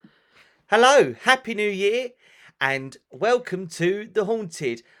Hello, Happy New Year, and welcome to The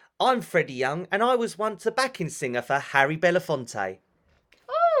Haunted. I'm Freddie Young, and I was once a backing singer for Harry Belafonte.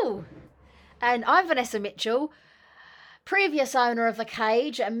 Oh, and I'm Vanessa Mitchell, previous owner of the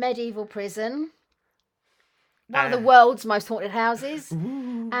Cage, a medieval prison, one of the world's most haunted houses,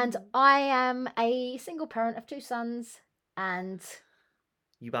 and I am a single parent of 2 sons, and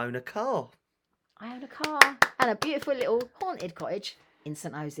You own a car. I own a car and a beautiful little haunted cottage in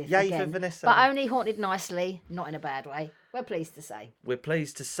St Osoph Yay again, for Vanessa. but only haunted nicely, not in a bad way. We're pleased to say. We're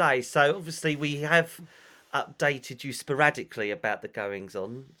pleased to say. So, obviously, we have updated you sporadically about the goings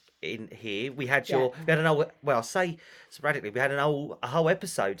on in here. We had we had an old, well, I say sporadically, we had a whole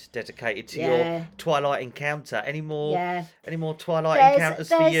episode dedicated to your Twilight encounter. Any more Twilight encounters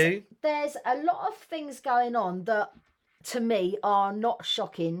for you? There's a lot of things going on that, to me, are not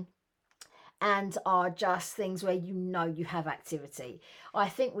shocking and are just things where you have activity. I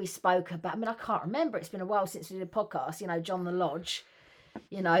think we spoke about, I can't remember, it's been a while since we did a podcast, John the Lodge,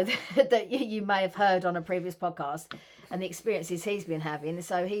 that you may have heard on a previous podcast, and the experiences he's been having.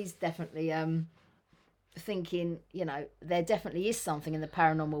 So he's definitely thinking, there definitely is something in the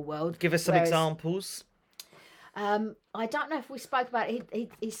paranormal world. Give us some examples. I don't know if we spoke about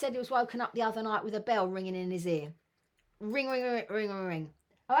it. He said he was woken up the other night with a bell ringing in his ear. Ring, ring, ring, ring, ring, ring.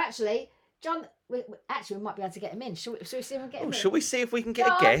 Oh, actually... John, we might be able to get him in. Shall we see if we can get him in? Shall we see if we can get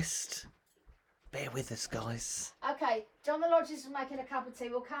a guest? Bear with us, guys. Okay, John the Lodge is making a cup of tea.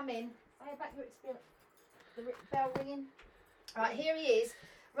 We'll come in. Say back your experience. The bell ringing. All right, here he is.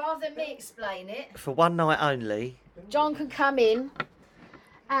 Rather than me explain it, for one night only, John can come in.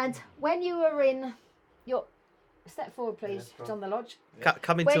 And when you were in your... Step forward, please, John the Lodge.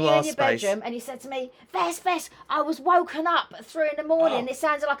 Come into when you were our in your space. bedroom and you said to me, Vess, I was woken up at 3 a.m. It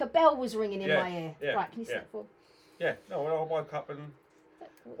sounded like a bell was ringing in my ear. Yeah, right, can you step forward? Yeah, no, I woke up and...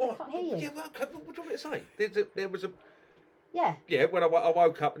 I can't hear you. Yeah, what do you want me to say? There was a... Yeah. Yeah, when I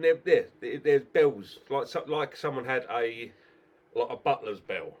woke up and there's bells, like someone had a butler's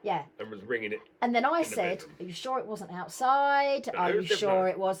bell. Yeah. And was ringing it. And then I said, are you sure it wasn't outside? Are you sure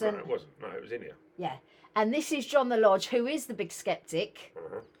it wasn't? No, it wasn't. No, it was in here. Yeah. And this is John the Lodge, who is the big skeptic.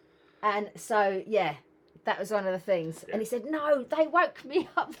 Uh-huh. And so, that was one of the things. Yeah. And he said, no, they woke me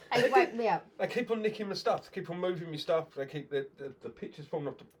up. They woke me up. They keep on nicking my stuff. They keep on moving my stuff. They keep the pictures falling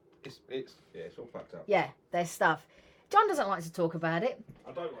off. It's all fucked up. Yeah, their stuff. John doesn't like to talk about it.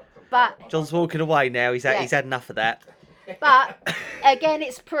 I don't like to. But John's walking away now. He's had enough of that. But again,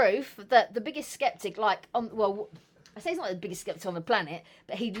 it's proof that the biggest skeptic, I say he's not the biggest skeptic on the planet,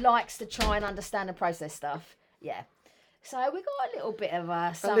 but he likes to try and understand and process stuff. Yeah. So we got a little bit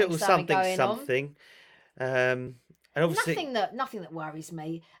of something going on. And obviously nothing that worries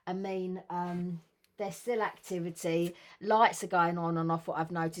me. I mean, there's still activity. Lights are going on and off, what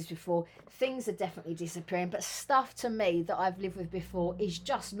I've noticed before. Things are definitely disappearing, but stuff to me that I've lived with before is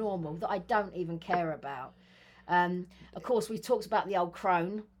just normal, that I don't even care about. Of course, we talked about the old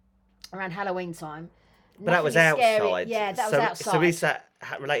crone around Halloween time. But that was outside. Scary. Yeah, that was outside. So is that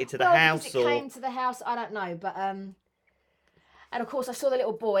related to the house? Because it came to the house, I don't know. But and of course, I saw the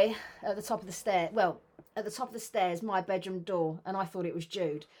little boy at the top of the stair. Well, at the top of the stairs, my bedroom door, and I thought it was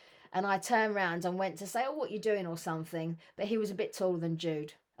Jude. And I turned round and went to say, "Oh, what are you doing?" or something. But he was a bit taller than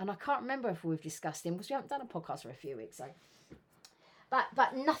Jude, and I can't remember if we've discussed him because we haven't done a podcast for a few weeks. So,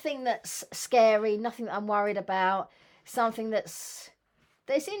 but nothing that's scary, nothing that I'm worried about. Something that's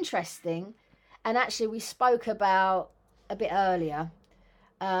interesting. And actually, we spoke about a bit earlier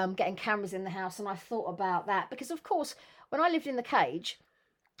getting cameras in the house, and I thought about that because, of course, when I lived in the Cage,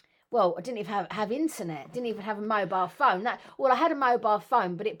 well, I didn't even have internet, didn't even have a mobile phone. I had a mobile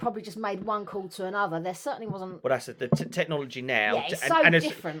phone, but it probably just made one call to another. There certainly wasn't... Well, that's the technology now. Yeah, it's so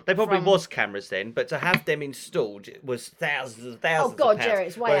different. There probably was cameras then, but to have them installed was thousands and thousands of pounds. Jerry,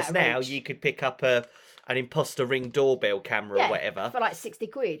 it's way Whereas out of now reach. you could pick up an imposter ring doorbell camera or whatever for like 60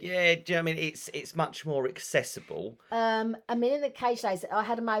 quid. Yeah, do you know what I mean? It's much more accessible. I mean, in the Cage days, I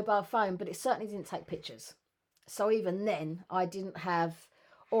had a mobile phone, but it certainly didn't take pictures. So even then, I didn't have,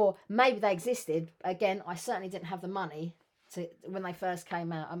 or maybe they existed. Again, I certainly didn't have the money to, when they first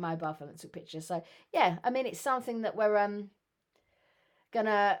came out, a mobile phone that took pictures. So yeah, I mean, it's something that we're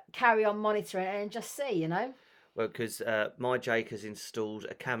gonna carry on monitoring and just see, Well, because my Jake has installed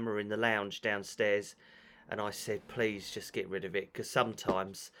a camera in the lounge downstairs, and I said, please just get rid of it, because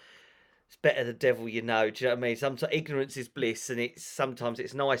sometimes it's better the devil you know. Do you know what I mean? Sometimes ignorance is bliss, and sometimes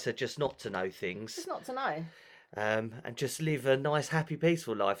it's nicer just not to know things. Just not to know. And just live a nice, happy,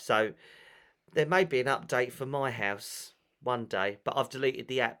 peaceful life. So there may be an update for my house one day, but I've deleted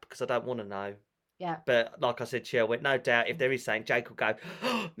the app because I don't want to know. Yeah. But like I said, Chill went, no doubt, if there is something, Jake will go,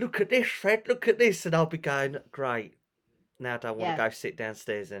 oh, look at this, Fred, look at this. And I'll be going, great. Now I don't want to go sit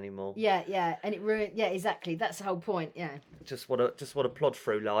downstairs anymore. Yeah. And it ruined, exactly. That's the whole point, yeah. Just want to plod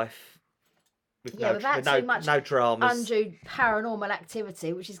through life. Without too much no dramas. undue paranormal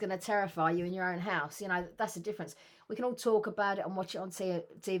activity, which is going to terrify you in your own house. That's the difference. We can all talk about it and watch it on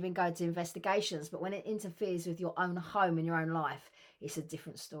TV and go to investigations, but when it interferes with your own home and your own life, it's a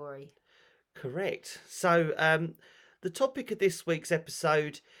different story. Correct. So, the topic of this week's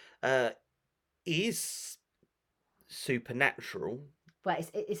episode is supernatural.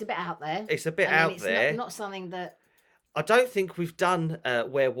 But it's a bit out there. It's a bit out there. It's not something that... I don't think we've done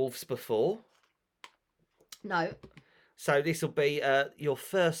werewolves before. No. So this will be your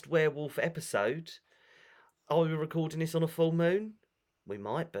first werewolf episode. Are we recording this on a full moon? We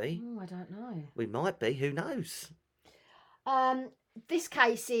might be. Oh, I don't know. We might be. Who knows? This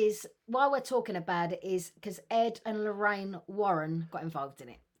case is, why we're talking about it is because Ed and Lorraine Warren got involved in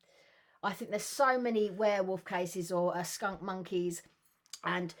it. I think there's so many werewolf cases or skunk monkeys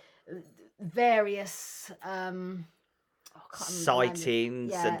and various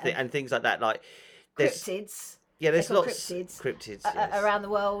sightings and things like that. Like cryptids. Yeah, there's lots cryptids around the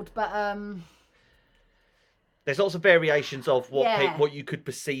world, but there's lots of variations of what you could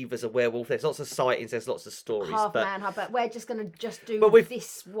perceive as a werewolf. There's lots of sightings. There's lots of stories. But we're just going to do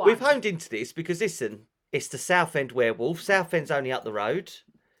this one. We've honed into this because listen, it's the Southend werewolf. Southend's only up the road.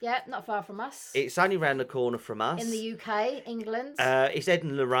 Yeah, not far from us. It's only round the corner from us. In the UK, England. It's Ed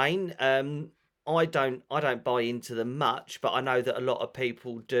and Lorraine. I don't buy into them much, but I know that a lot of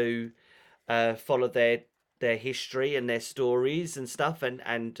people do follow their history and their stories and stuff, and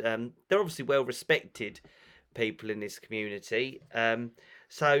they're obviously well respected people in this community.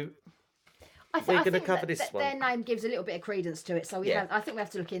 So we're going to cover this one. Their name gives a little bit of credence to it, so I think we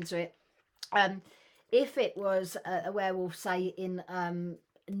have to look into it. If it was a werewolf, say in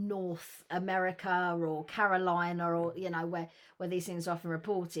North America or Carolina, or where these things are often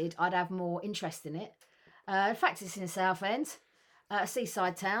reported, I'd have more interest in it. In fact, it's in Southend, a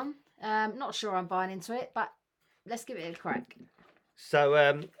seaside town. Not sure I'm buying into it, but let's give it a crack.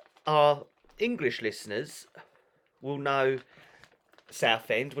 So our English listeners will know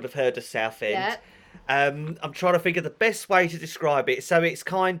Southend, would have heard of Southend. Yeah. I'm trying to think of the best way to describe it. So it's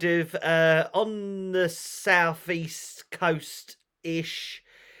kind of on the southeast coast-ish,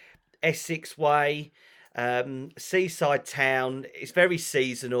 Essex way, seaside town. It's very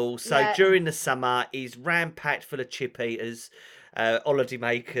seasonal. So during the summer, it's ram-packed full of chip eaters, holiday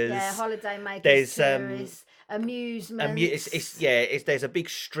makers. Yeah, holiday makers, there's tourists, amusements. There's a big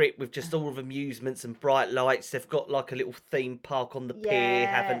strip with just all of amusements and bright lights. They've got like a little theme park on the pier,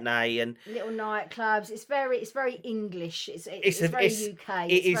 haven't they? And little nightclubs. It's very English. It's very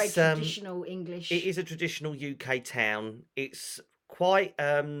UK. It's very traditional English. It is a traditional UK town. It's quite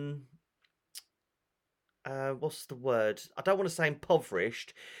what's the word? I don't want to say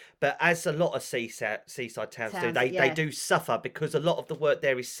impoverished, but as a lot of seaside towns do, they do suffer because a lot of the work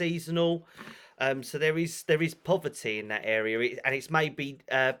there is seasonal. So there is poverty in that area, and it's maybe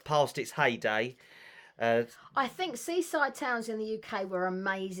past its heyday. I think seaside towns in the UK were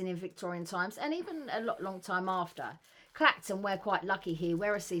amazing in Victorian times, and even a long time after. Clacton, we're quite lucky here.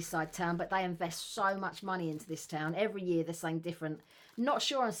 We're a seaside town, but they invest so much money into this town. Every year they're saying different. Not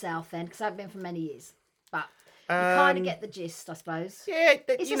sure on Southend because I haven't been for many years, but you kind of get the gist, I suppose. Yeah,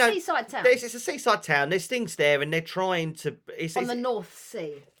 it's a seaside town. It's a seaside town. There's things there, and they're trying to. On the North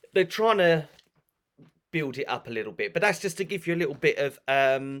Sea. They're trying to build it up a little bit, but that's just to give you a little bit of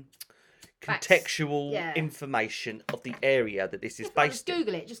contextual information of the area that this is based in. Just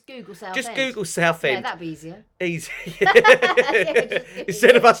Google it. Just Google Southend. Just Google Southend. Yeah, that'd be easier. Easy.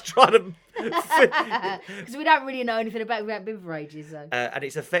 Instead of us trying to... Because we don't really know anything about it. We haven't been for ages. So. And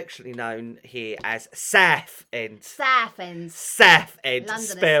it's affectionately known here as Southend. Southend. Southend.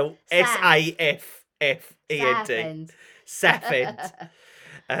 Spelled Safend. Southend.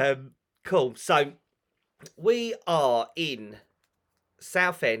 Cool. So we are in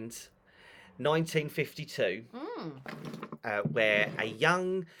Southend, 1952, where a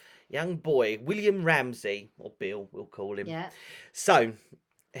young boy, William Ramsey, or Bill, we'll call him. Yeah. So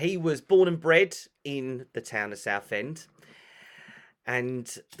he was born and bred in the town of Southend,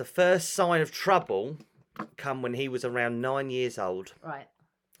 and the first sign of trouble come when he was around 9 years old. Right.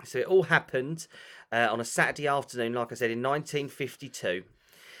 So it all happened on a Saturday afternoon, like I said, in 1952.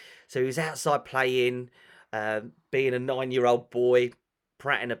 So he was outside playing, being a 9-year-old boy,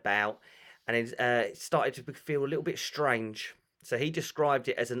 prattling about, and it started to feel a little bit strange. So he described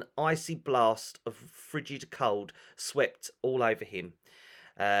it as an icy blast of frigid cold swept all over him.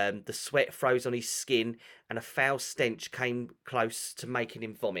 The sweat froze on his skin, and a foul stench came close to making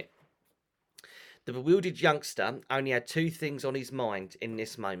him vomit. The bewildered youngster only had two things on his mind in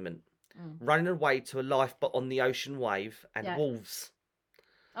this moment: running away to a lifeboat on the ocean wave, and wolves.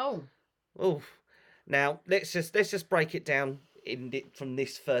 Oh. Oh, now let's just break it down from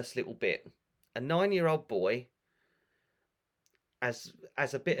this first little bit. A 9-year-old boy, as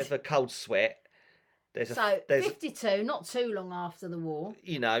a bit of a cold sweat. There's 52, not too long after the war.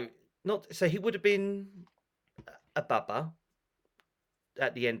 You know, not so he would have been a bubba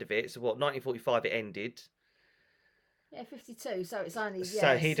at the end of it. So what? 1945 it ended. Yeah, 52. So it's only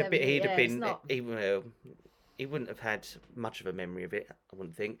so he'd have been. Not... He wouldn't have had much of a memory of it, I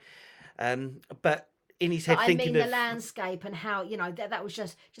wouldn't think. But in his head, thinking the landscape and how that was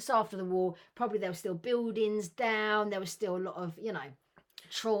just after the war. Probably there were still buildings down. There was still a lot of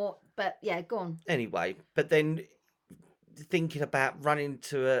but yeah, go on. Anyway, but then thinking about running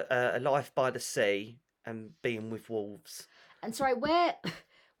to a life by the sea and being with wolves. And sorry, where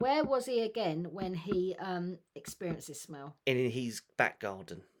was he again when he experienced this smell? In his back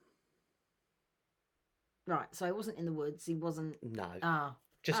garden. Right, so he wasn't in the woods. He wasn't. No.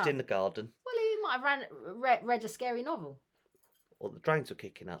 Just in the garden. Well, he might have read a scary novel. Or the drains were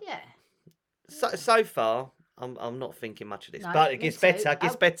kicking up. Yeah. So far, I'm not thinking much of this, but it gets better. It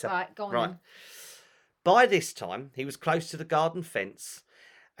gets better. Right, go on. Right. By this time, he was close to the garden fence,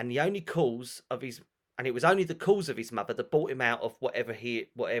 and it was only the calls of his mother that brought him out of whatever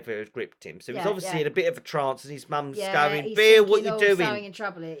had gripped him. So he was obviously in a bit of a trance, and his mum's going, "Bear, what you doing?" Throwing in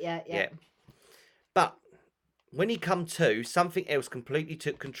trouble. Yeah. But when he come to, something else completely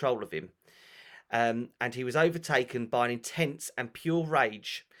took control of him, and he was overtaken by an intense and pure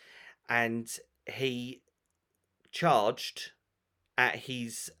rage, and he charged at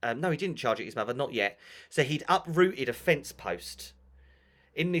his no, he didn't charge at his mother, not yet. So he'd uprooted a fence post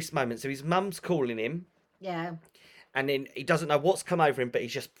in this moment. So his mum's calling him, and then he doesn't know what's come over him, but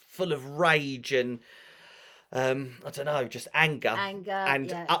he's just full of rage and I don't know, just anger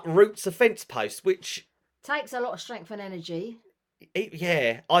and uproots a fence post, which takes a lot of strength and energy.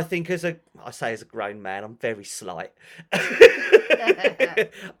 I think as a grown man, I'm very slight.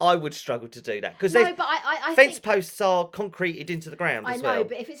 I would struggle to do that because I fence posts are concreted into the ground. I know,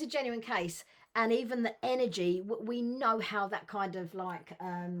 but if it's a genuine case, and even the energy, we know how that kind of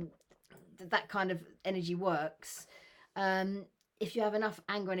energy works. If you have enough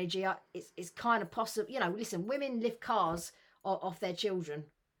anger energy, it's kind of possible. Listen, women lift cars off their children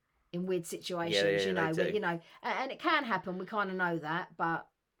in weird situations, and it can happen. We kind of know that, but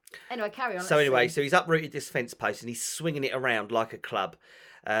anyway, carry on. So he's uprooted this fence post and he's swinging it around like a club.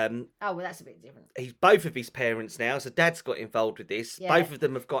 Well, that's a bit different. He's both of his parents now, so Dad's got involved with this. Yeah. Both of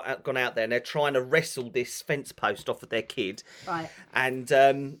them have gone out there and they're trying to wrestle this fence post off of their kid. Right.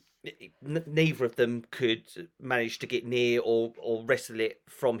 And neither of them could manage to get near or wrestle it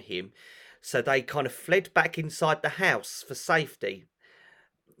from him. So they kind of fled back inside the house for safety,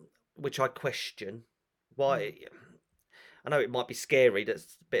 which I question. Why? I know it might be scary.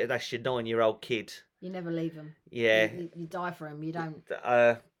 That's your 9-year-old kid. You never leave them. Yeah, you die for them. You don't.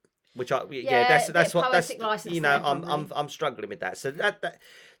 That's I'm struggling with that. So that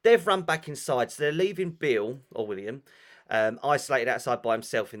they've run back inside. So they're leaving Bill or William, isolated outside by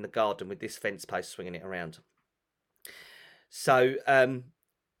himself in the garden with this fence post swinging it around. So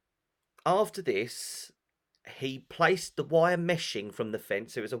after this, he placed the wire meshing from the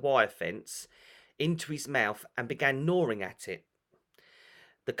fence. It was a wire fence into his mouth and began gnawing at it.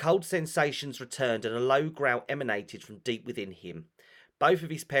 The cold sensations returned and a low growl emanated from deep within him. Both of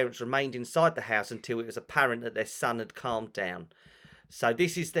his parents remained inside the house until it was apparent that their son had calmed down. So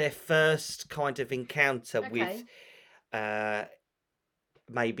this is their first kind of encounter with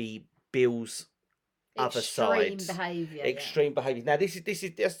maybe Bill's other side. Extreme behaviour. Now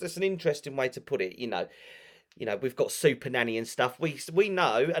that's an interesting way to put it. We've got super nanny and stuff. We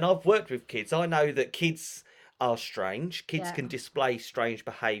know, and I've worked with kids. I know that kids are strange. Kids can display strange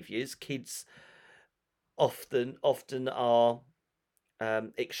behaviours. Kids often are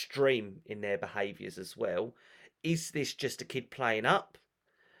extreme in their behaviours as well. Is this just a kid playing up?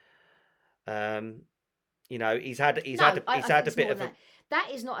 He's had a bit of a. That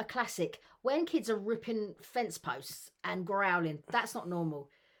is not a classic. When kids are ripping fence posts and growling, that's not normal.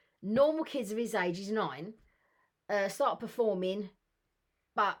 Normal kids of his age, he's 9, start performing,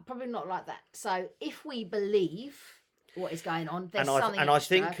 but probably not like that. So if we believe what is going on, there's something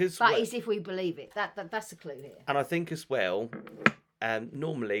extra. That is if we believe it. That's a clue here. And I think as well,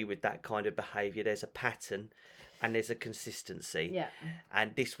 normally with that kind of behaviour, there's a pattern. and there's a consistency. Yeah.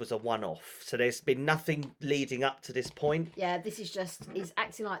 And this was a one-off. So there's been nothing leading up to this point. Yeah, this is just, he's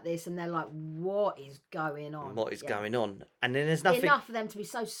acting like this, and they're like, what is going on? What is going on? And then there's nothing. Enough for them to be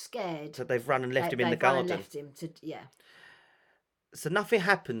so scared. So they've run and left him in the They've run garden. and left him to, yeah. So nothing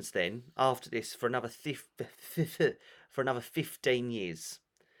happens then after this for another 15 years.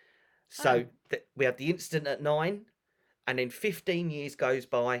 So we have the incident at 9, and then 15 years goes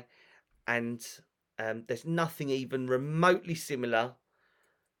by, and there's nothing even remotely similar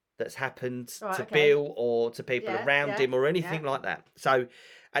that's happened to Bill or to people around him or anything like that. So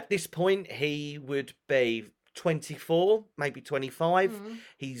at this point, he would be 24, maybe 25.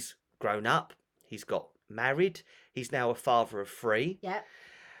 He's grown up. He's got married. He's now a father of 3. Yeah.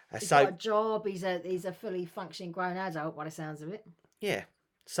 He's got a job. He's a fully functioning grown adult, by the sounds of it. Yeah.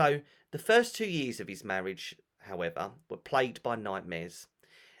 So the first 2 years of his marriage, however, were plagued by nightmares.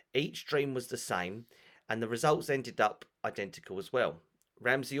 Each dream was the same, and the results ended up identical as well.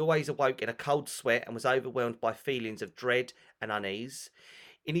 Ramsey always awoke in a cold sweat and was overwhelmed by feelings of dread and unease.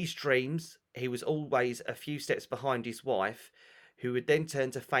 In his dreams, he was always a few steps behind his wife, who would then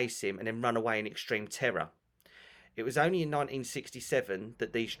turn to face him and then run away in extreme terror. It was only in 1967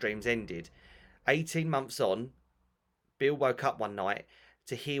 that these dreams ended. 18 months on, Bill woke up one night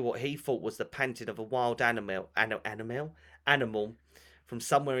to hear what he thought was the panting of a wild animal from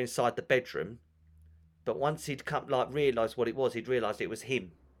somewhere inside the bedroom. But once he'd realised what it was, he'd realised it was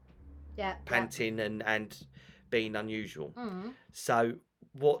him. Yeah. Panting and being unusual. Mm-hmm. So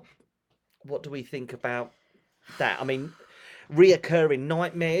what do we think about that? I mean, reoccurring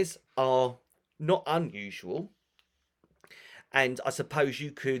nightmares are not unusual. And I suppose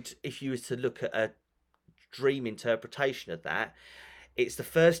you could, if you were to look at a dream interpretation of that, it's the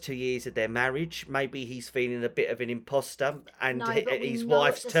first 2 years of their marriage. Maybe he's feeling a bit of an imposter, and his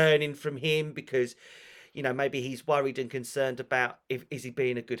wife's turning from him because, you know, maybe he's worried and concerned about is he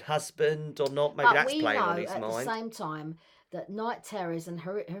being a good husband or not. Maybe that's playing on his mind. At the same time that night terrors and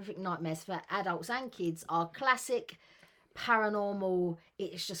horrific nightmares for adults and kids are classic paranormal.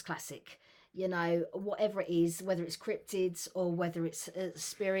 It's just classic. You know, whatever it is, whether it's cryptids or whether it's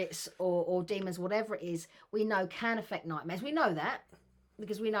spirits or demons, whatever it is, we know can affect nightmares. We know that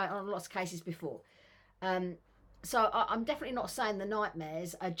because we know it on lots of cases before. So I'm definitely not saying the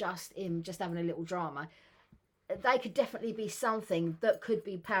nightmares are just him just having a little drama. They could definitely be something that could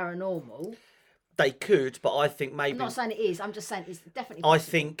be paranormal. They could, but I think maybe... I'm not saying it is. I'm just saying it's definitely possible. I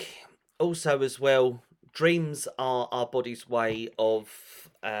think also as well, dreams are our body's way of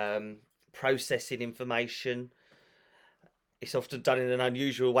processing information. It's often done in an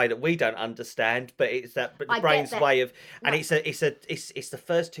unusual way that we don't understand, but it's the brain's way of... And it's the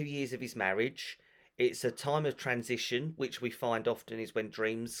first 2 years of his marriage. It's a time of transition, which we find often is when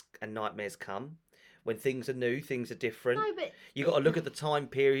dreams and nightmares come. When things are new, things are different. No, but you got to look at the time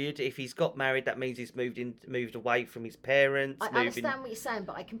period. If he's got married, that means he's moved away from his parents. I understand what you're saying,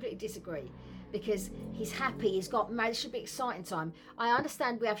 but I completely disagree because he's happy. He's got married. It should be exciting time. I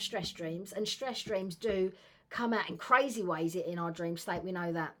understand we have stress dreams, and stress dreams do come out in crazy ways in our dream state. We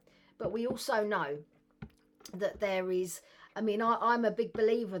know that, but we also know that there is. I mean, I'm a big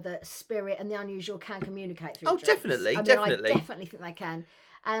believer that spirit and the unusual can communicate through dreams. Definitely. I definitely think they can.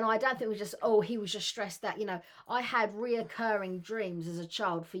 And I don't think it was just, he was just stressed that, you know, I had reoccurring dreams as a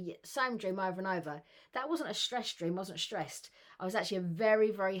child for same dream over and over. That wasn't a stress dream, wasn't stressed. I was actually a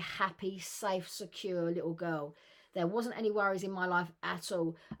very, very happy, safe, secure little girl. There wasn't any worries in my life at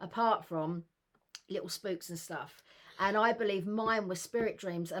all, apart from little spooks and stuff. And I believe mine were spirit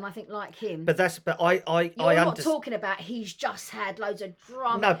dreams, and I think like him. But I You're not talking about he's just had loads of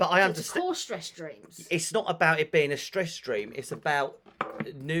drama. No, but I understand. Core stress dreams. It's not about it being a stress dream. It's about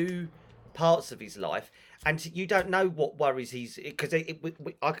new parts of his life, and you don't know what worries he's because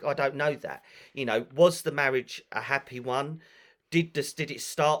I don't know that. You know, was the marriage a happy one? Did it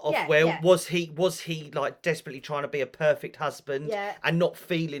start off well? Yeah. Was he like desperately trying to be a perfect husband and not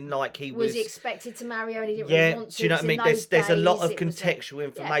feeling like he was? Was he expected to marry her and he didn't really want to? Do you know what I mean? There's a lot of contextual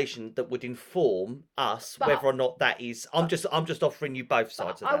information that would inform us whether or not that is. I'm just offering you both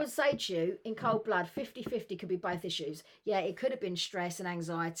sides of that. I would say to you, in cold blood, 50-50 could be both issues. Yeah, it could have been stress and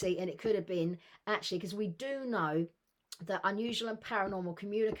anxiety, and it could have been actually because we do know that unusual and paranormal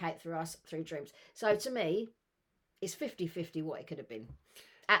communicate through dreams. So to me, it's 50-50 what it could have been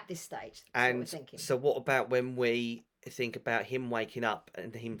at this stage. That's what we're thinking. So what about when we think about him waking up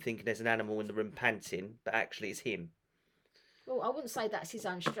and him thinking there's an animal in the room panting, but actually it's him? Well, I wouldn't say that's his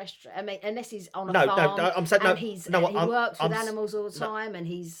own stress. I mean, unless he's on a farm. No, I'm saying he works with animals all the time, and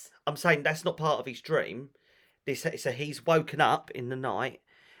he's. I'm saying that's not part of his dream. So he's woken up in the night,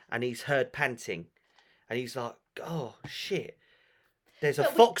 and he's heard panting, and he's like, "Oh shit, there's a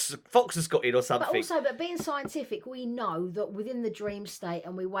But fox has got in or But something." also, but being scientific, we know that within the dream state,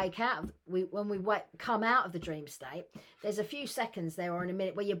 and we come out of the dream state, there's a few seconds there or in a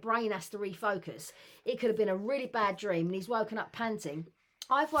minute where your brain has to refocus. It could have been a really bad dream, and he's woken up panting.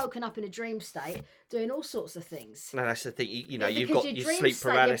 I've woken up in a dream state doing all sorts of things. No, that's the thing. You know, Yeah, you've because got your your dream sleep state,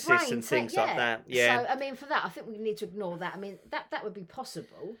 your paralysis brain and things like that. Yeah. So, I mean, for that, I think we need to ignore that. I mean, that would be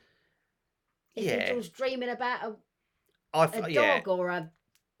possible. If Yeah. he was dreaming about a yeah. dog or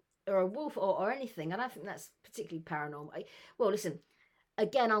a wolf or anything, and I think that's particularly paranormal. Well, listen,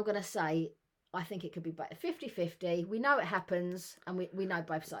 again, I'm going to say I think it could be 50-50. We know it happens, and we know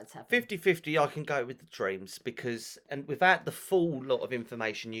both sides happen. 50-50, I can go with the dreams because, and without the full lot of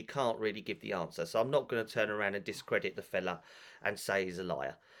information, you can't really give the answer. So I'm not going to turn around and discredit the fella and say he's a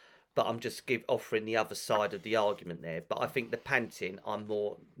liar. But I'm just offering the other side of the argument there. But I think the panting, I'm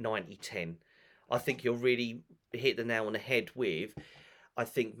more 90-10. I think you'll really hit the nail on the head with, I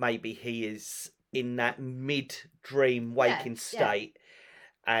think maybe he is in that mid-dream waking state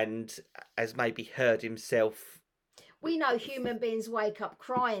and has maybe heard himself. We know human beings wake up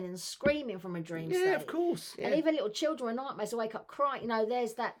crying and screaming from a dream state. Yeah, of course. Yeah. And even little children with nightmares wake up crying. You know,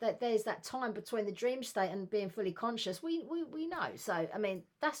 there's that time between the dream state and being fully conscious. We know. So, I mean,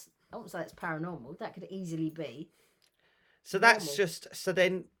 I won't say that's paranormal. That could easily be. So that's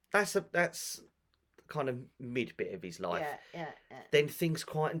normal. That's kind of mid bit of his life. Yeah. Then things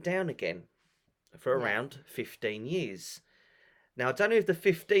quieten down again for around 15 years. Now, I don't know if the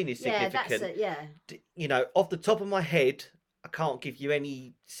 15 is significant. Yeah, that's it, yeah. You know, off the top of my head, I can't give you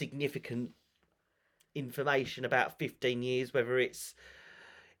any significant information about 15 years, whether it's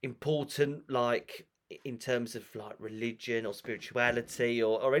important, like in terms of like religion or spirituality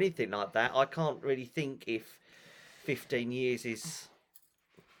or anything like that. I can't really think if 15 years is...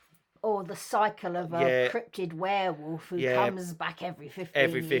 Or the cycle of a cryptid werewolf who comes back every 15 years.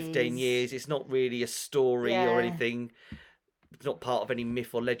 Every 15 years. It's not really a story or anything. It's not part of any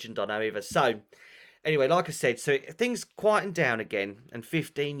myth or legend, I know either. So, anyway, like I said, so things quieten down again and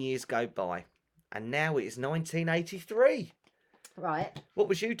 15 years go by. And now it is 1983. Right. What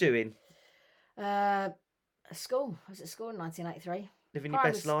was you doing? School. I was at school in 1983. Living your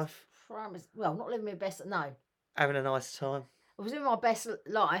best life? Well, not living my best, no. Having a nice time? I was living my best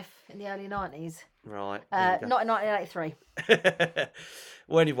life in the early 90s. Right. Not in 1983.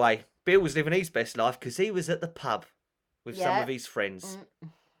 Well, anyway, Bill was living his best life because he was at the pub with some of his friends.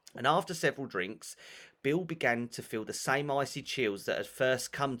 And after several drinks, Bill began to feel the same icy chills that had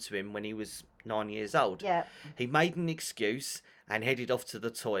first come to him when he was 9 years old. Yeah. He made an excuse and headed off to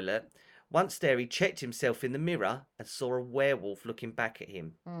the toilet. Once there, he checked himself in the mirror and saw a werewolf looking back at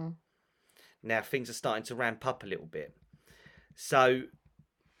him. Now, things are starting to ramp up a little bit. So,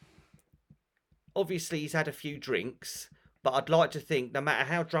 obviously, he's had a few drinks, but I'd like to think, no matter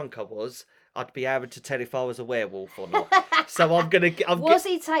how drunk I was, I'd be able to tell if I was a werewolf or not. So I'm gonna. Was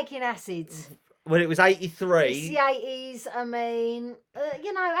he taking acids? When it was 83. It's the 80s. I mean,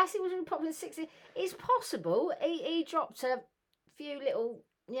 you know, acid was really popular in the 60s. It's possible. He dropped a few little.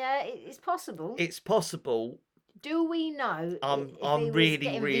 Yeah, it's possible. It's possible. Do we know? I'm really.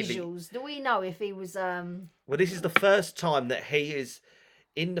 Visuals? Do we know if he was? Well, this is the first time that he is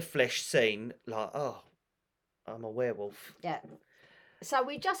in the flesh seen. Like, oh, I'm a werewolf. Yeah. So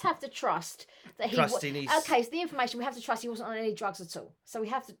we just have to trust that he. Trusting Okay, so the information we have to trust he wasn't on any drugs at all. So we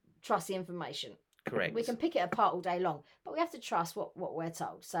have to trust the information. Correct. We can pick it apart all day long, but we have to trust what we're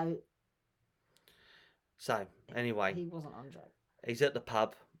told. So anyway, he wasn't on drugs. He's at the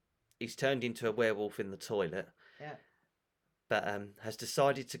pub. He's turned into a werewolf in the toilet. Yeah. But has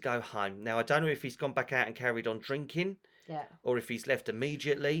decided to go home. Now, I don't know if he's gone back out and carried on drinking. Yeah. Or if he's left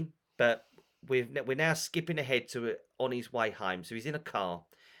immediately. But we're now skipping ahead to it on his way home. So he's in a car.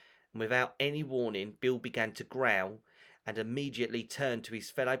 And without any warning, Bill began to growl and immediately turned to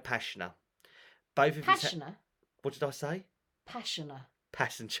his fellow passenger. Passenger? What did I say? Passenger.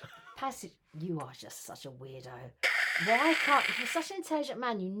 Passenger. You are just such a weirdo. Why can't... You're such an intelligent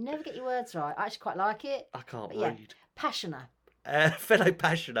man. You never get your words right. I actually quite like it. I can't read. Passenger. Fellow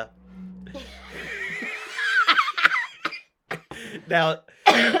passenger. Now,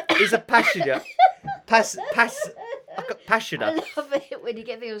 is a passenger... Passioner. I love it when you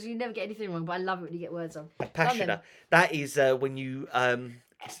get things. You never get anything wrong, but I love it when you get words on. A passioner. That is when you.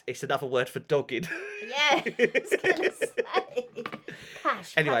 It's another word for dogged. Yeah. I was gonna say.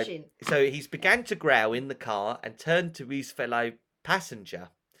 Anyway, passion. So he's began to growl in the car and turned to his fellow passenger.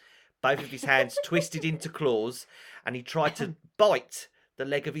 Both of his hands twisted into claws, and he tried to bite the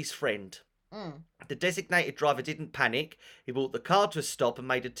leg of his friend. The designated driver didn't panic. He brought the car to a stop and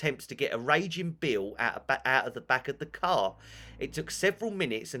made attempts to get a raging Bill out of the back of the car. It took several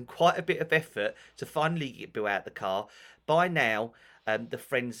minutes and quite a bit of effort to finally get Bill out of the car. By now, the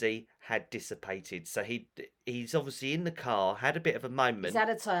frenzy had dissipated. So he's obviously in the car, had a bit of a moment. He's had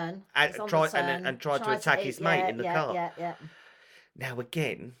a turn. And tried to attack his mate in the car. Yeah. Now,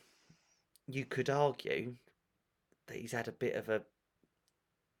 again, you could argue that he's had a bit of a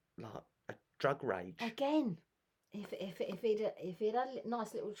drug rage. Again, if he'd had a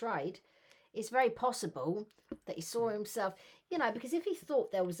nice little trade, it's very possible that he saw himself, because if he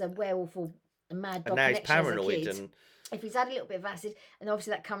thought there was a werewolf or a mad dog and now he's connection paranoid, as a kid, if he's had a little bit of acid, and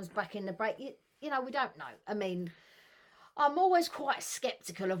obviously that comes back in the break, we don't know. I mean, I'm always quite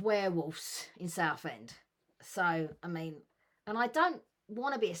sceptical of werewolves in Southend. So, I mean, and I don't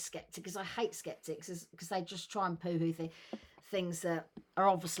want to be a skeptic because I hate skeptics because they just try and poo-hoo things that are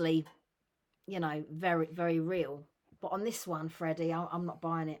obviously, very, very real. But on this one, Freddie, I'm not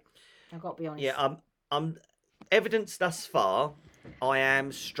buying it. I've got to be honest. Yeah, I'm evidence thus far, I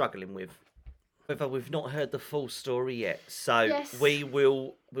am struggling with. However, we've not heard the full story yet, so yes.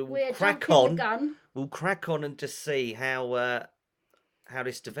 we'll crack on. We'll crack on and just see how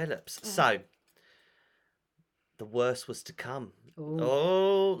this develops. So the worst was to come. Ooh.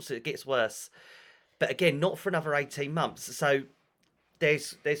 Oh, so it gets worse, but again, not for another 18 months. So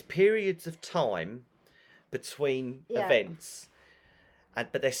there's periods of time between events,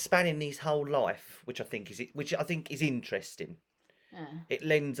 but they're spanning his whole life, which I think is interesting. It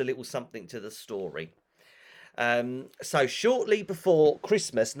lends a little something to the story. So shortly before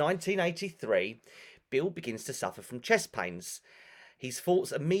Christmas 1983, Bill begins to suffer from chest pains. His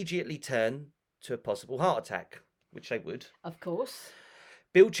thoughts immediately turn to a possible heart attack, which they would. Of course.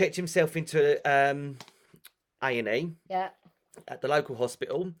 Bill checked himself into A&E at the local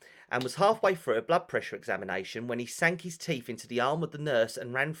hospital and was halfway through a blood pressure examination when he sank his teeth into the arm of the nurse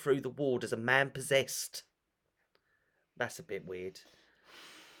and ran through the ward as a man possessed. That's a bit weird.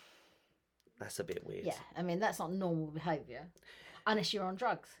 Yeah, I mean, that's not normal behaviour. Unless you're on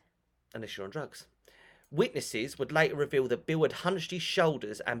drugs. Witnesses would later reveal that Bill had hunched his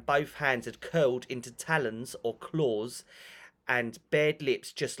shoulders and both hands had curled into talons or claws and bared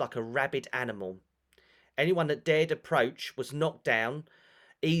lips just like a rabid animal. Anyone that dared approach was knocked down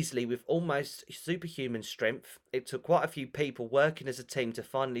easily with almost superhuman strength. It took quite a few people working as a team to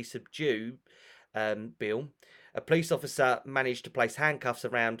finally subdue Bill. A police officer managed to place handcuffs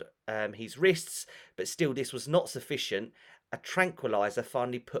around his wrists, but still this was not sufficient. A tranquilizer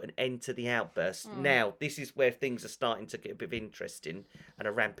finally put an end to the outburst. Now, this is where things are starting to get a bit interesting and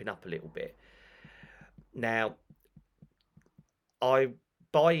are ramping up a little bit. Now, I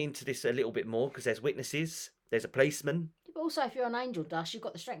buy into this a little bit more because there's witnesses, there's a policeman. But also, if you're an angel dust, you've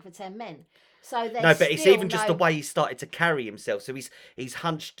got the strength of 10 men. So no, but it's even just the way he started to carry himself. So he's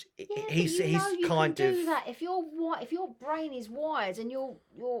hunched. Yeah, he's you kind can of. do that if your brain is wired and you're.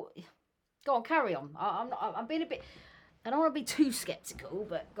 Go on, carry on. I'm being a bit. I don't want to be too sceptical,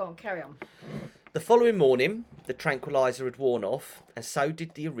 but go on, carry on. The following morning, the tranquilizer had worn off, and so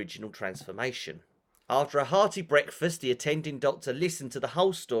did the original transformation. After a hearty breakfast, the attending doctor listened to the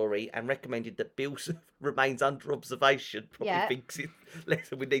whole story and recommended that Bill remains under observation. Probably thinks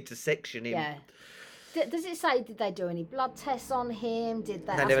we need to section him. Yeah. Does it say, did they do any blood tests on him? Did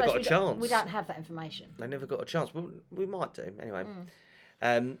they? They never got a chance. We don't have that information. They never got a chance. We might do, anyway.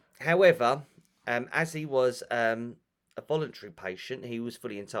 However, as he was a voluntary patient, he was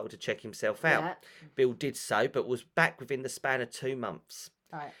fully entitled to check himself out. Yeah. Bill did so, but was back within the span of 2 months.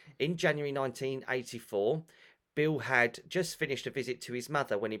 Right. In January 1984, Bill had just finished a visit to his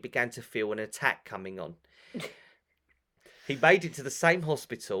mother when he began to feel an attack coming on. He made it to the same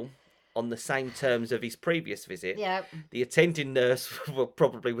hospital on the same terms of his previous visit. Yeah. The attending nurse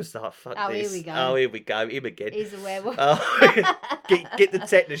probably was like, fuck this. Here we go. Oh, here we go. Him again. He's a werewolf. Get the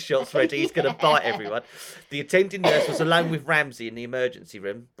tetanus shots ready. He's going to bite everyone. The attending nurse was alone with Ramsey in the emergency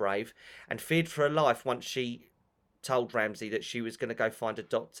room, brave, and feared for her life once she told Ramsey that she was going to go find a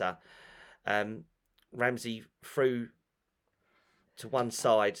doctor. Ramsey threw to one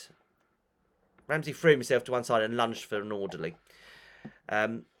side. Ramsey threw himself to one side and lunged for an orderly.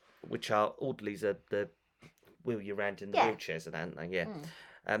 Which are orderlies are the wheel you around in the wheelchairs, aren't they? Yeah.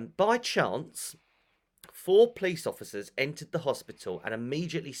 By chance, 4 police officers entered the hospital and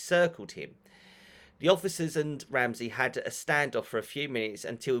immediately circled him. The officers and Ramsey had a standoff for a few minutes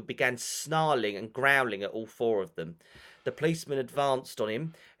until he began snarling and growling at all 4 of them. The policeman advanced on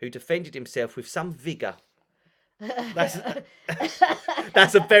him, who defended himself with some vigour. That's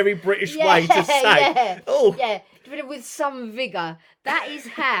a very British way to say. Yeah. Oh, yeah, with some vigour. That is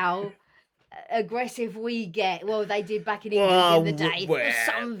how aggressive we get. Well, they did back in England in the day. With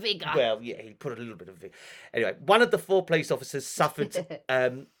some vigour. Well, yeah, he put a little bit of vigour. Anyway, one of the 4 police officers suffered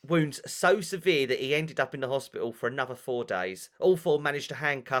wounds so severe that he ended up in the hospital for another 4 days. All 4 managed to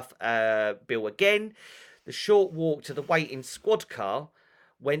handcuff Bill again. The short walk to the waiting squad car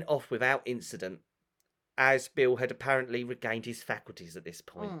went off without incident, as Bill had apparently regained his faculties at this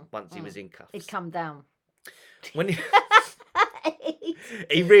point once he was in cuffs. He'd come down. When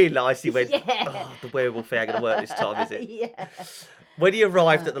he realised, he went, oh, the werewolf ain't going to work this time, is it? Yeah. When he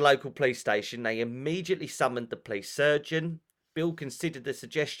arrived at the local police station, they immediately summoned the police surgeon. Bill considered the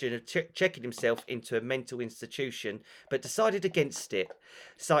suggestion of checking himself into a mental institution, but decided against it,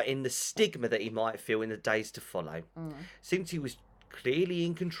 citing the stigma that he might feel in the days to follow. Since he was clearly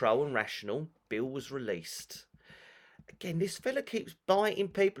in control and rational, Bill was released. Again, this fella keeps biting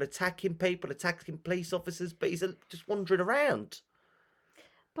people, attacking police officers, but he's just wandering around.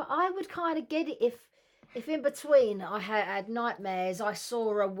 But I would kind of get it if in between I had nightmares, I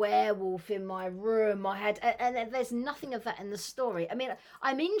saw a werewolf in my room, and there's nothing of that in the story. I mean,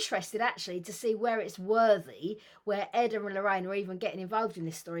 I'm interested actually to see where it's worthy, where Ed and Lorraine are even getting involved in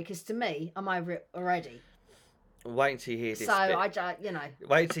this story, because to me, I'm over it already. Wait until you hear this. So bit.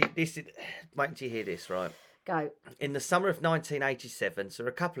 Wait until you hear this, right? Go. In the summer of 1987, so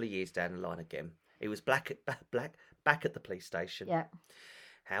a couple of years down the line again, he was back at the police station. Yeah.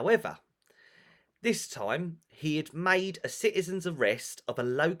 However, this time he had made a citizen's arrest of a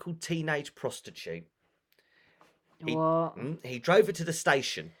local teenage prostitute. What? He drove her to the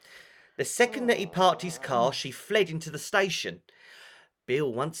station. The second that he parked his car, she fled into the station.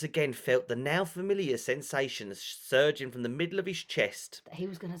 Bill once again felt the now familiar sensation surging from the middle of his chest. He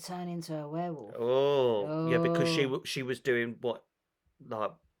was going to turn into a werewolf. Yeah, because she was doing what,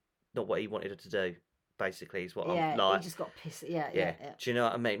 like, not what he wanted her to do. Basically, is what I'm like. He just got pissed. Yeah. Do you know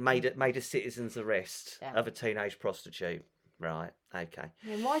what I mean? Made a citizen's arrest of a teenage prostitute. Right. Okay. I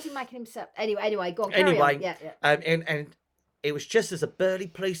mean, why is he making himself? Anyway, go on. Carry on. Yeah. And it was just as a burly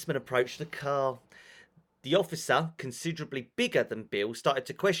policeman approached the car. The officer, considerably bigger than Bill, started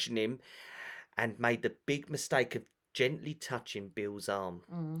to question him and made the big mistake of gently touching Bill's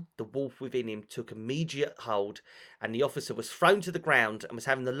arm. The wolf within him took immediate hold, and the officer was thrown to the ground and was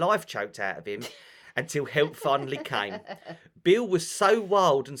having the life choked out of him until help finally came. Bill was so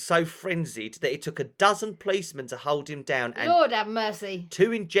wild and so frenzied that it took a dozen policemen to hold him down and Lord have mercy.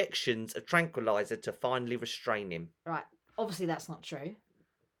 2 injections of tranquilizer to finally restrain him. Right. Obviously, that's not true.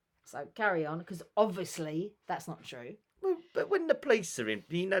 So carry on, because obviously that's not true. Well, but when the police are in,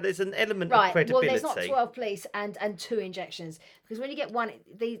 there's an element of credibility. Well, there's not 12 police and 2 injections, because when you get one,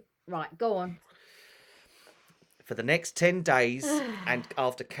 right, go on. For the next 10 days, and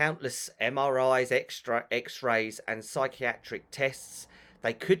after countless MRIs, X-rays, and psychiatric tests,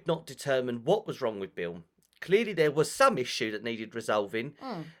 they could not determine what was wrong with Bill. Clearly, there was some issue that needed resolving.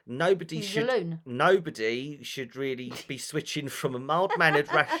 Nobody should really be switching from a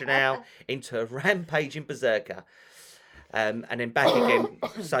mild-mannered rationale into a rampaging berserker, and then back again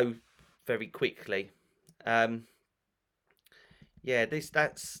so very quickly.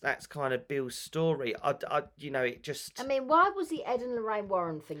 That's kind of Bill's story. It just. I mean, why was the Ed and Lorraine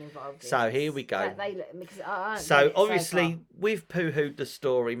Warren thing involved? So here we go. So obviously, we've poo-hooed the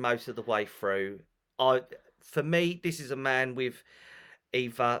story most of the way through. For me, this is a man with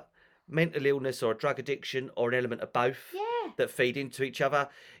either mental illness or a drug addiction or an element of both that feed into each other.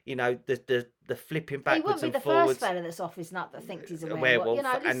 The flipping backwards and forwards. He wouldn't be the first fella that's off his nut that thinks he's a werewolf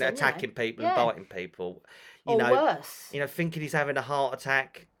and attacking people and biting people. Worse. Thinking he's having a heart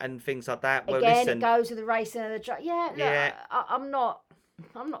attack and things like that. Well, again, it goes with the racing and the drug. I'm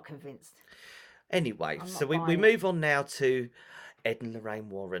not convinced. Anyway, so we move on now to Ed and Lorraine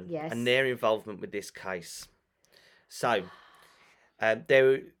Warren and their involvement with this case. So,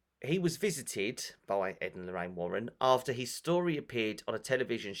 he was visited by Ed and Lorraine Warren after his story appeared on a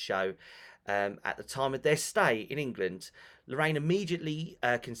television show at the time of their stay in England. Lorraine immediately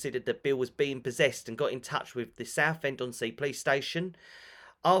considered that Bill was being possessed and got in touch with the Southend-on-Sea police station.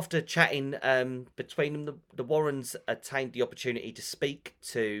 After chatting between them, the Warrens attained the opportunity to speak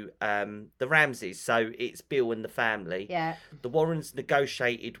to the Ramseys. So it's Bill and the family. Yeah. The Warrens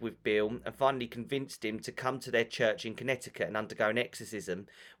negotiated with Bill and finally convinced him to come to their church in Connecticut and undergo an exorcism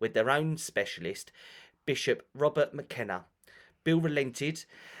with their own specialist, Bishop Robert McKenna. Bill relented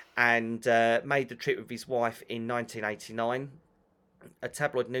and made the trip with his wife in 1989. A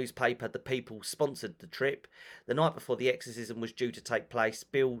tabloid newspaper, The People, sponsored the trip. The night before the exorcism was due to take place,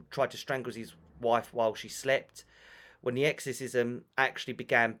 Bill tried to strangle his wife while she slept. When the exorcism actually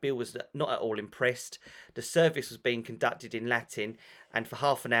began, Bill was not at all impressed. The service was being conducted in Latin, and for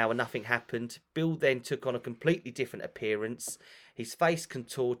half an hour nothing happened. Bill then took on a completely different appearance. His face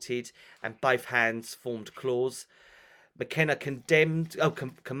contorted, and both hands formed claws. McKenna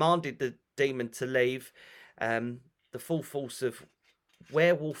commanded the demon to leave. The full force of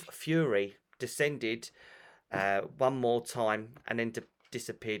werewolf fury descended one more time and then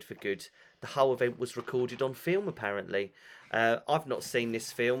disappeared for good. The whole event was recorded on film, apparently. I've not seen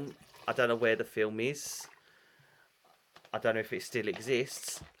this film. I don't know where the film is. I don't know if it still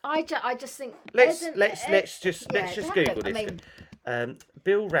exists. I just think Let's just have a Google look. I this. mean,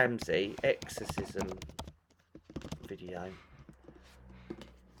 Bill Ramsey exorcism video.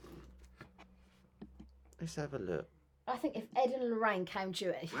 Let's have a look. I think if Ed and Lorraine came to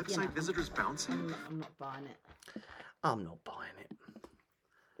it, Website visitors bouncing? I'm not buying it. I'm not buying it.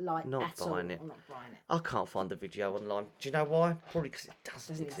 Like Not at all. buying it. I'm not buying it. I can't find the video online. Do you know why? Probably because it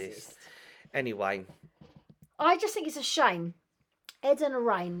doesn't exist. Anyway, I just think it's a shame. Ed and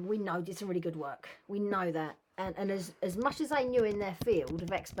Lorraine, we know, did some really good work. We know that. And as much as they knew in their field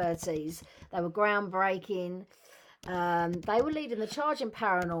of expertise, they were groundbreaking. They were leading the charge in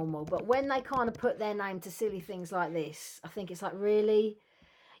paranormal. But when they kind of put their name to silly things like this, I think it's like, really?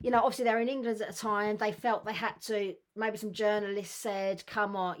 You know, obviously they're in England at the time. They felt they had to. Maybe some journalists said,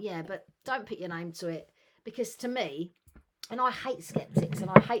 come on, yeah, but don't put your name to it. Because to me, and I hate skeptics and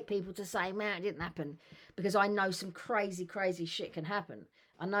I hate people to say, man, it didn't happen. Because I know some crazy, crazy shit can happen.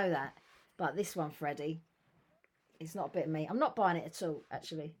 I know that. But this one, Freddie, it's not a bit of me. I'm not buying it at all,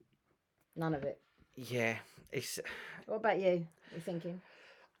 actually. None of it. yeah, it's. What about you? What are you thinking?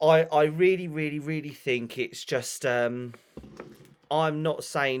 I really, really, really think it's just. I'm not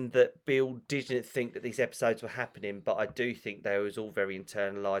saying that Bill didn't think that these episodes were happening, but I do think they was all very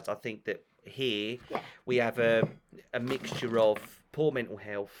internalised. I think that here we have a mixture of poor mental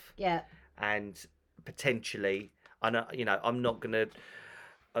health, and potentially, I'm not gonna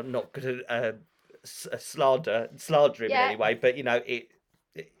slander him in any way, but it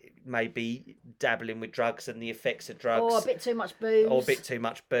may be dabbling with drugs and the effects of drugs, or a bit too much booze, whatever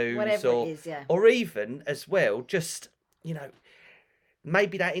it is, or even as well, just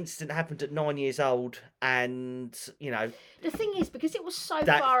maybe that incident happened at 9 years old, and the thing is, because it was so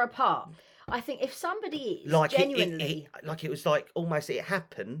far apart, I think if somebody is genuinely it was like almost it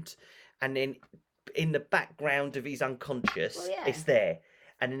happened, and then in the background of his unconscious, it's there,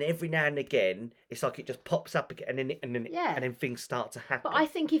 and then every now and again, it's like it just pops up again, and then things start to happen. But I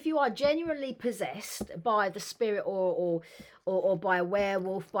think if you are genuinely possessed by the spirit or by a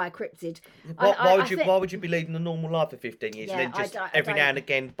werewolf, by a cryptid, why would you be leading a normal life for 15 years and then just every now and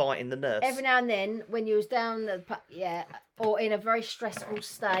again biting the nurse? Every now and then, when you was down or in a very stressful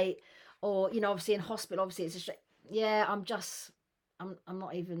state, or obviously in hospital, obviously it's I'm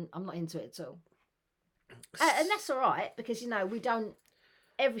not into it at all. And that's all right, because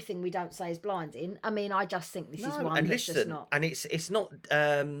everything we don't say is blinding. I mean, I just think this is one and that's just not. And it's not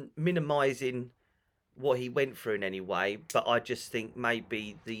minimising what he went through in any way, but I just think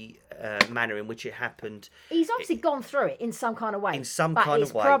maybe the manner in which it happened. He's obviously gone through it in some kind of way. He's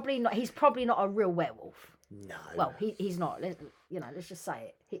probably not a real werewolf. No. Well, he's not. Let's just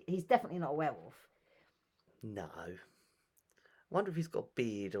say it. He's definitely not a werewolf. No. I wonder if he's got a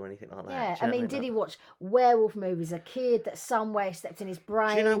beard or anything like that. Yeah, I mean, did he watch werewolf movies as a kid that somewhere stepped in his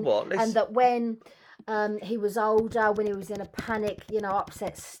brain? Do you know what? And that when he was older, when he was in a panic,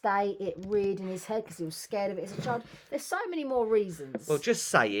 upset state, it reared in his head because he was scared of it as a child. There's so many more reasons. Well, just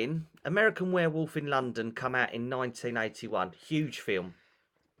saying, American Werewolf in London come out in 1981. Huge film.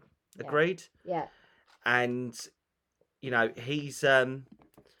 Agreed? Yeah. And, he's then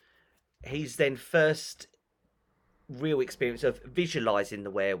first real experience of visualizing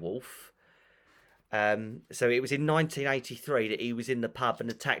the werewolf. So it was in 1983 that he was in the pub and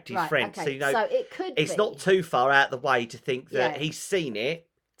attacked his friend. Okay. So so it could it's be not too far out of the way to think that he's seen it,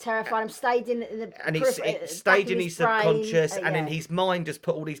 terrified him, stayed in the and it stayed in his subconscious, and then his mind just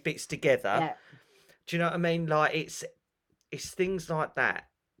put all these bits together. Yeah. Do you know what I mean? Like it's things like that.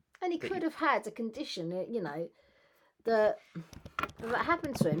 And he could have had a condition, that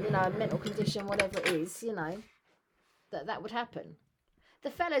happened to him, a mental condition, whatever it is, that would happen.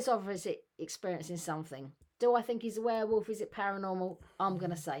 The fellow's obviously experiencing something. Do I think he's a werewolf? Is it paranormal? I'm going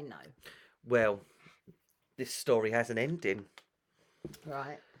to say no. Well, this story has an ending.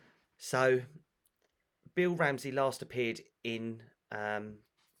 Right. So, Bill Ramsey last appeared in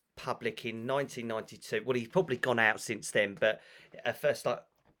public in 1992. Well, he's probably gone out since then, but last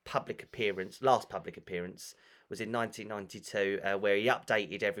public appearance was in 1992, where he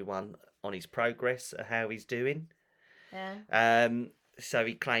updated everyone on his progress, how he's doing. Yeah. So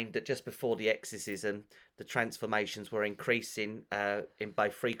he claimed that just before the exorcism, the transformations were increasing in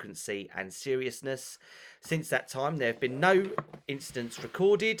both frequency and seriousness. Since that time, there have been no incidents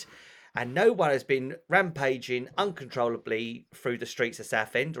recorded, and no one has been rampaging uncontrollably through the streets of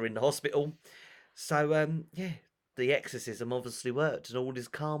Southend or in the hospital. So, yeah, the exorcism obviously worked, and all is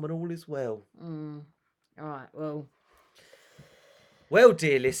calm and all is well. All right. Well. Well,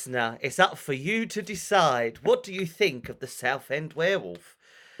 dear listener, it's up for you to decide. What do you think of the Southend Werewolf?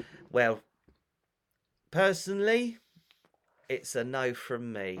 Well, personally, it's a no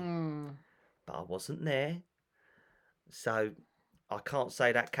from me. But I wasn't there, so I can't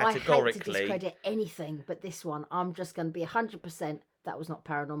say that categorically. I hate to discredit anything, but this one, I'm just going to be 100% that was not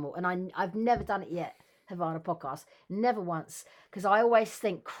paranormal. And I've never done it yet, Havana podcast. Never once. Because I always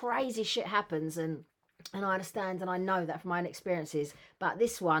think crazy shit happens and I understand and I know that from my own experiences. But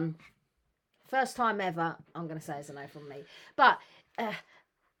this one, first time ever, I'm going to say it's a no from me. But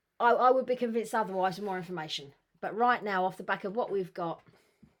I would be convinced otherwise with more information. But right now, off the back of what we've got,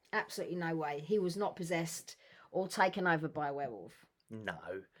 absolutely no way. He was not possessed or taken over by a werewolf. No.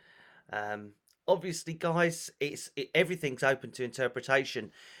 Obviously, guys, everything's open to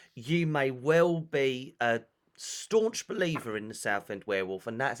interpretation. You may well be a staunch believer in the Southend Werewolf,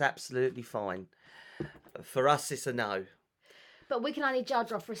 and that's absolutely fine. For us, it's a no. But we can only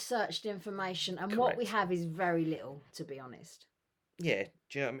judge off researched information, and what we have is very little, to be honest. Yeah,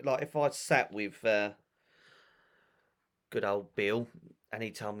 do you know what I mean? Like, if I sat with good old Bill and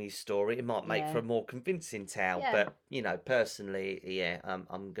he told me his story, it might make for a more convincing tale. Yeah. But, you know, personally, I'm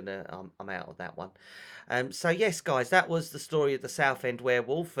out of that one. So, yes, guys, that was the story of the Southend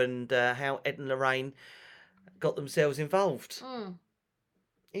Werewolf and how Ed and Lorraine got themselves involved.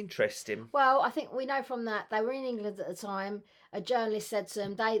 Interesting. Well, I think we know from that they were in England at the time. A journalist said to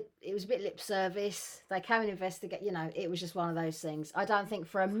them, it was a bit lip service. They came and investigate. You know, it was just one of those things. I don't think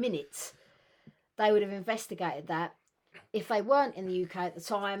for a minute they would have investigated that if they weren't in the UK at the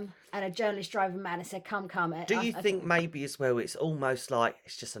time and a journalist drove them mad and said, come. Do you think maybe as well it's almost like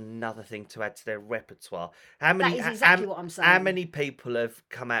it's just another thing to add to their repertoire? That is exactly what I'm saying. How many people have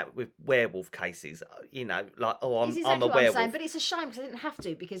come out with werewolf cases? You know, like, I'm exactly a what werewolf. I'm saying, but it's a shame because they didn't have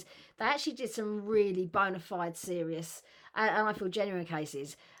to, because they actually did some really bona fide, serious, and I feel genuine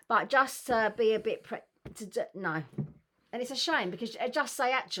cases. But just to be a bit... no. And it's a shame because just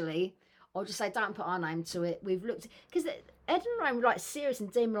say actually... Or just say, don't put our name to it. We've looked... Because Ed and Lorraine were like serious in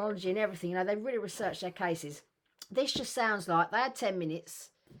demonology and everything. You know, they really researched their cases. This just sounds like they had 10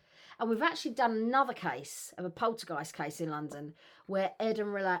 minutes. And we've actually done another case of a poltergeist case in London where Ed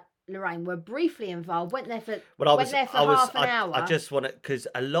and Lorraine were briefly involved. Went there for half an hour. I just want to... Because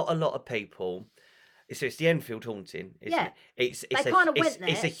a lot of people... So it's the Enfield haunting, isn't it? It's they kind of went there.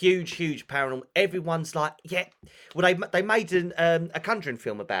 It's a huge paranormal... Everyone's like, yeah... Well, they made a Conjuring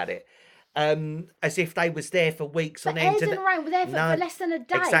film about it. As if they was there for weeks on end. Ed and Lorraine were there for less than a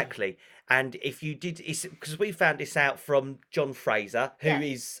day. Exactly. And if you did, because we found this out from John Fraser, who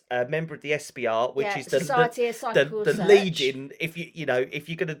is a member of the SBR, which is the leading. If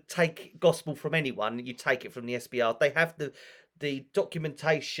you're going to take gospel from anyone, you take it from the SBR. They have the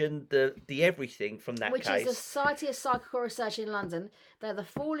documentation, the everything from that which case. Is the Society of Psychical Research in London. They're the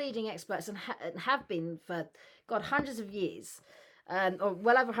 4 leading experts and have been for hundreds of years. Or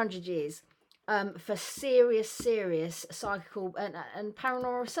well over 100 years, for serious psychical and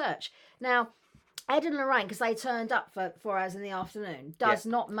paranormal research. Now, Ed and Lorraine, because they turned up for 4 hours in the afternoon, does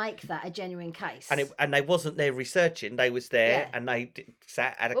not make that a genuine case. And they wasn't there researching; they was there and they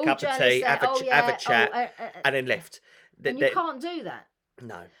sat, had a cup of tea, have a chat, and then left. And you can't do that.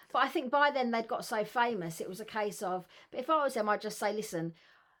 No. But I think by then they'd got so famous, it was a case of. But if I was them, I'd just say, listen.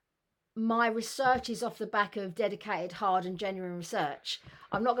 My research is off the back of dedicated, hard and genuine research.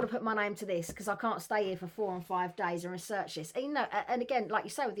 I'm not going to put my name to this because I can't stay here for 4 and 5 days and research this. And, and again, like you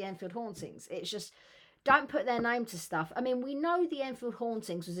say with the Enfield hauntings, it's just don't put their name to stuff. I mean, we know the Enfield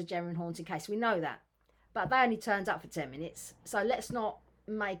hauntings was a genuine haunting case. We know that. But they only turned up for 10 minutes. So let's not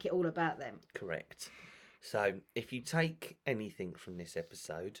make it all about them. Correct. So if you take anything from this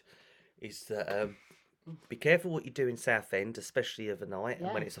episode, is that... be careful what you do in Southend, especially of a night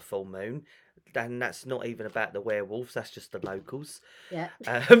and when it's a full moon. And that's not even about the werewolves, that's just the locals. Yeah.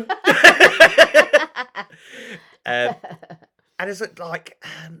 And it's like,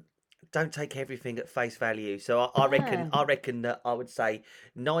 don't take everything at face value. So I reckon that I would say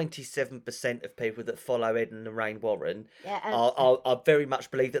 97% of people that follow Ed and Lorraine Warren are very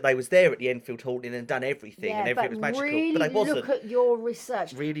much believe that they was there at the Enfield haunting and done everything and everything was magical, really but they wasn't. Look at your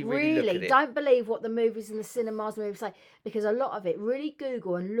research. Really Really, look at it. don't believe what the movies in the cinemas movies say, because a lot of it, really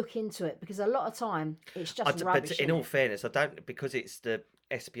Google and look into it, because a lot of time it's just rubbish. But in all fairness, I don't, because it's the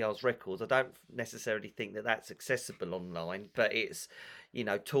SPR's records, I don't necessarily think that that's accessible online, but it's, you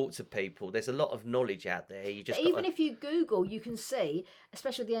know, talk to people. There's a lot of knowledge out there. You just even if you Google, you can see,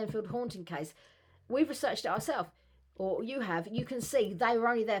 especially with the Enfield haunting case, we've researched it ourselves, or you have. You can see they were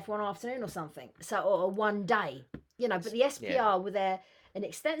only there for one afternoon or something, or one day, you know. But the SPR were there an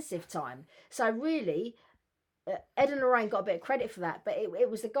extensive time. So really, Ed and Lorraine got a bit of credit for that, but it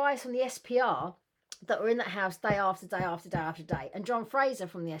was the guys from the SPR that were in that house day after day after day after day. And John Fraser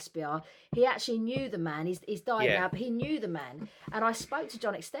from the SPR, he actually knew the man. He's died now, but he knew the man. And I spoke to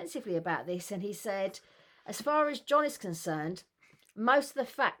John extensively about this, and he said, as far as John is concerned, most of the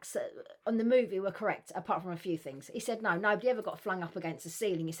facts on the movie were correct, apart from a few things. He said, no, nobody ever got flung up against the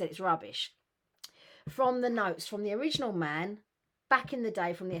ceiling. He said it's rubbish. From the notes from the original man, back in the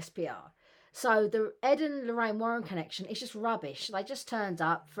day from the SPR. So the Ed and Lorraine Warren connection is just rubbish. They just turned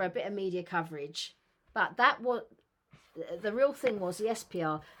up for a bit of media coverage. But that was the real thing, was the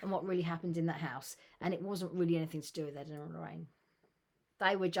SPR and what really happened in that house. And it wasn't really anything to do with Ed and Lorraine.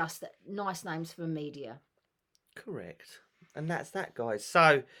 They were just nice names for media. Correct. And that's that, guys.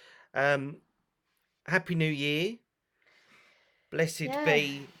 So, Happy New Year. Blessed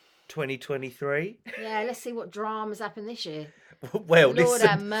be 2023. Yeah, let's see what dramas happen this year. Well, Lord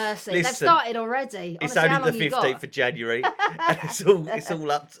have mercy. They've started already. Honestly, it's only the 15th of January. And it's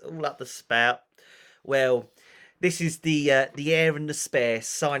all up the spout. Well, this is the Air and the Spare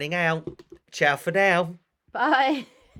signing out. Ciao for now. Bye.